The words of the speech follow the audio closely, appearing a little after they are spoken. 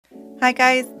Hi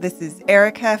guys, this is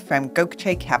Erica from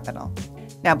Gokce Capital.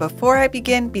 Now before I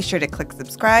begin, be sure to click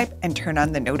subscribe and turn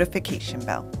on the notification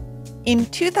bell. In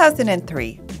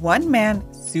 2003, one man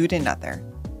sued another.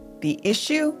 The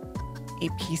issue? A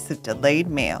piece of delayed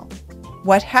mail.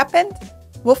 What happened?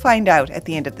 We'll find out at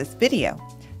the end of this video.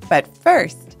 But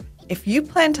first, if you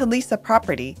plan to lease a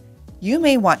property, you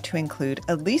may want to include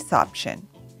a lease option.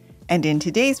 And in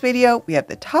today's video, we have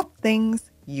the top things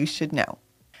you should know.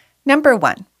 Number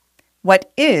 1.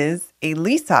 What is a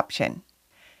lease option?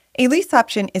 A lease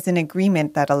option is an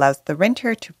agreement that allows the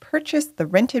renter to purchase the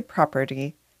rented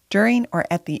property during or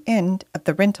at the end of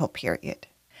the rental period.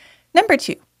 Number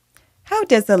 2. How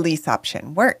does a lease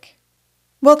option work?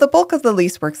 Well, the bulk of the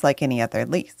lease works like any other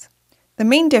lease. The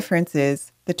main difference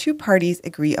is the two parties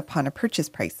agree upon a purchase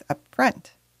price up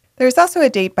front. There is also a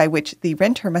date by which the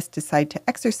renter must decide to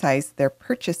exercise their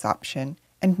purchase option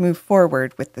and move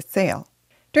forward with the sale.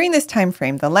 During this time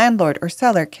frame, the landlord or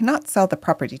seller cannot sell the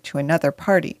property to another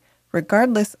party,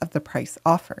 regardless of the price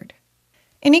offered.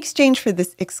 In exchange for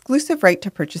this exclusive right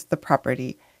to purchase the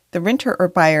property, the renter or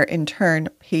buyer in turn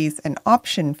pays an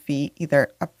option fee either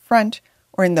upfront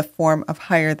or in the form of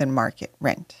higher than market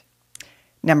rent.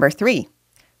 Number 3.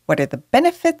 What are the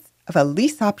benefits of a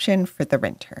lease option for the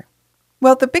renter?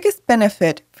 Well, the biggest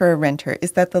benefit for a renter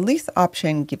is that the lease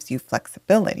option gives you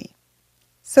flexibility.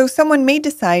 So someone may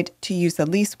decide to use a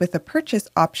lease with a purchase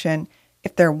option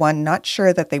if they're 1, not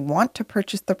sure that they want to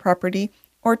purchase the property,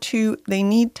 or 2, they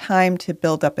need time to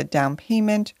build up a down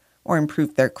payment or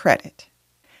improve their credit.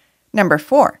 Number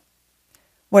 4.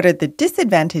 What are the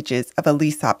disadvantages of a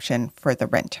lease option for the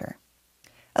renter?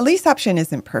 A lease option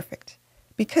isn't perfect.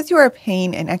 Because you are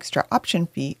paying an extra option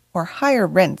fee or higher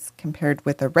rents compared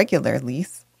with a regular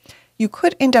lease, you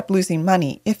could end up losing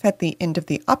money if at the end of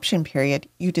the option period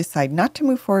you decide not to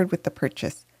move forward with the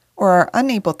purchase or are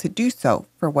unable to do so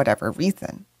for whatever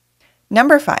reason.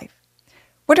 Number 5.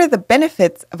 What are the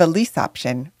benefits of a lease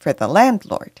option for the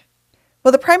landlord?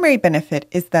 Well, the primary benefit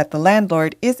is that the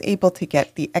landlord is able to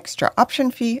get the extra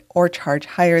option fee or charge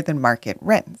higher than market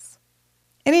rents.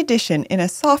 In addition, in a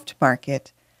soft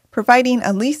market, providing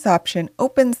a lease option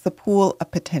opens the pool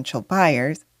of potential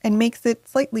buyers and makes it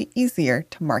slightly easier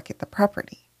to market the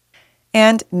property.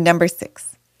 And number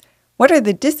 6. What are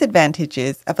the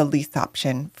disadvantages of a lease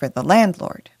option for the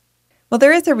landlord? Well,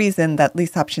 there is a reason that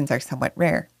lease options are somewhat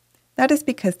rare. That is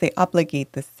because they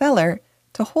obligate the seller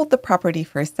to hold the property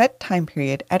for a set time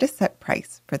period at a set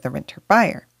price for the renter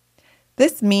buyer.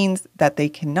 This means that they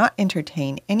cannot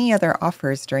entertain any other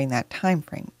offers during that time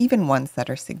frame, even ones that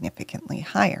are significantly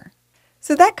higher.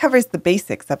 So that covers the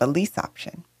basics of a lease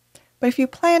option. But if you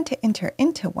plan to enter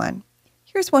into one,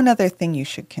 here's one other thing you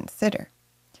should consider.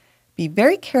 Be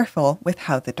very careful with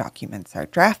how the documents are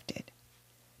drafted.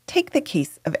 Take the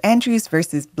case of Andrews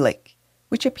versus Blake,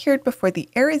 which appeared before the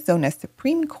Arizona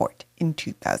Supreme Court in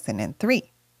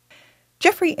 2003.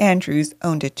 Jeffrey Andrews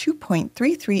owned a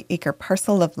 2.33-acre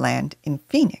parcel of land in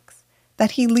Phoenix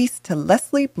that he leased to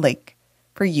Leslie Blake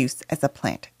for use as a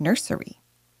plant nursery.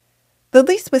 The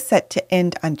lease was set to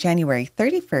end on January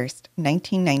 31st,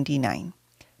 1999,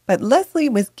 but Leslie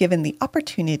was given the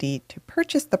opportunity to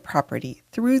purchase the property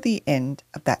through the end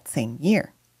of that same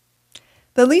year.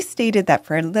 The lease stated that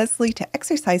for Leslie to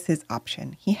exercise his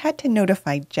option, he had to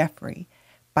notify Jeffrey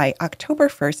by October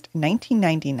 1st,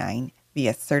 1999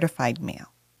 via certified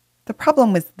mail. The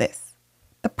problem was this: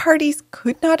 the parties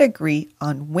could not agree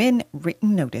on when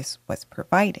written notice was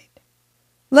provided.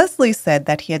 Leslie said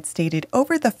that he had stated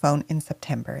over the phone in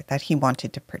September that he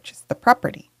wanted to purchase the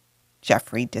property.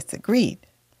 Jeffrey disagreed.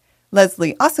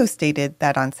 Leslie also stated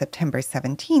that on September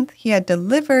 17th he had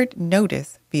delivered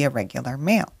notice via regular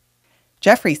mail.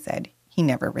 Jeffrey said he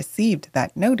never received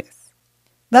that notice.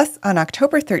 Thus, on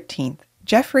October 13th,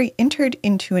 Jeffrey entered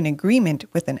into an agreement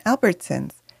with an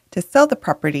Albertsons to sell the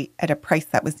property at a price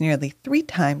that was nearly 3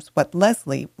 times what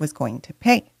Leslie was going to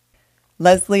pay.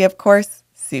 Leslie, of course,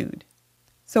 sued.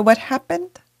 So what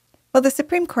happened? Well, the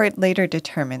Supreme Court later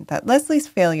determined that Leslie's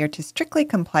failure to strictly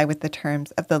comply with the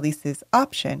terms of the lease's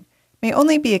option may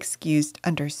only be excused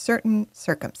under certain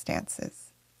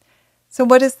circumstances. So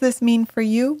what does this mean for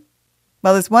you?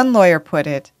 Well, as one lawyer put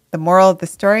it, the moral of the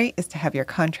story is to have your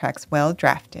contracts well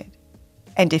drafted.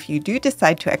 And if you do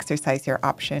decide to exercise your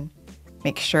option,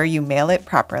 make sure you mail it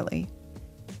properly.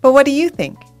 But what do you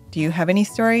think? Do you have any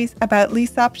stories about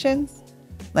lease options?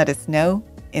 Let us know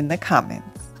in the comments.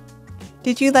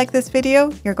 Did you like this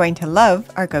video? You're going to love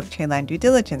our Gokce Land Due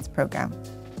Diligence program.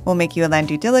 We'll make you a land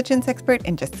due diligence expert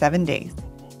in just 7 days.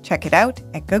 Check it out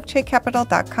at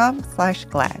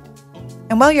gokcecapital.com/glad.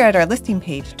 And while you're at our listing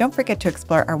page, don't forget to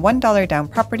explore our $1 down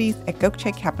properties at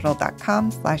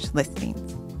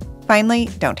gokcecapital.com/listings. Finally,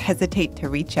 don't hesitate to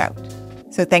reach out.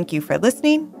 So thank you for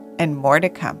listening, and more to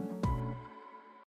come.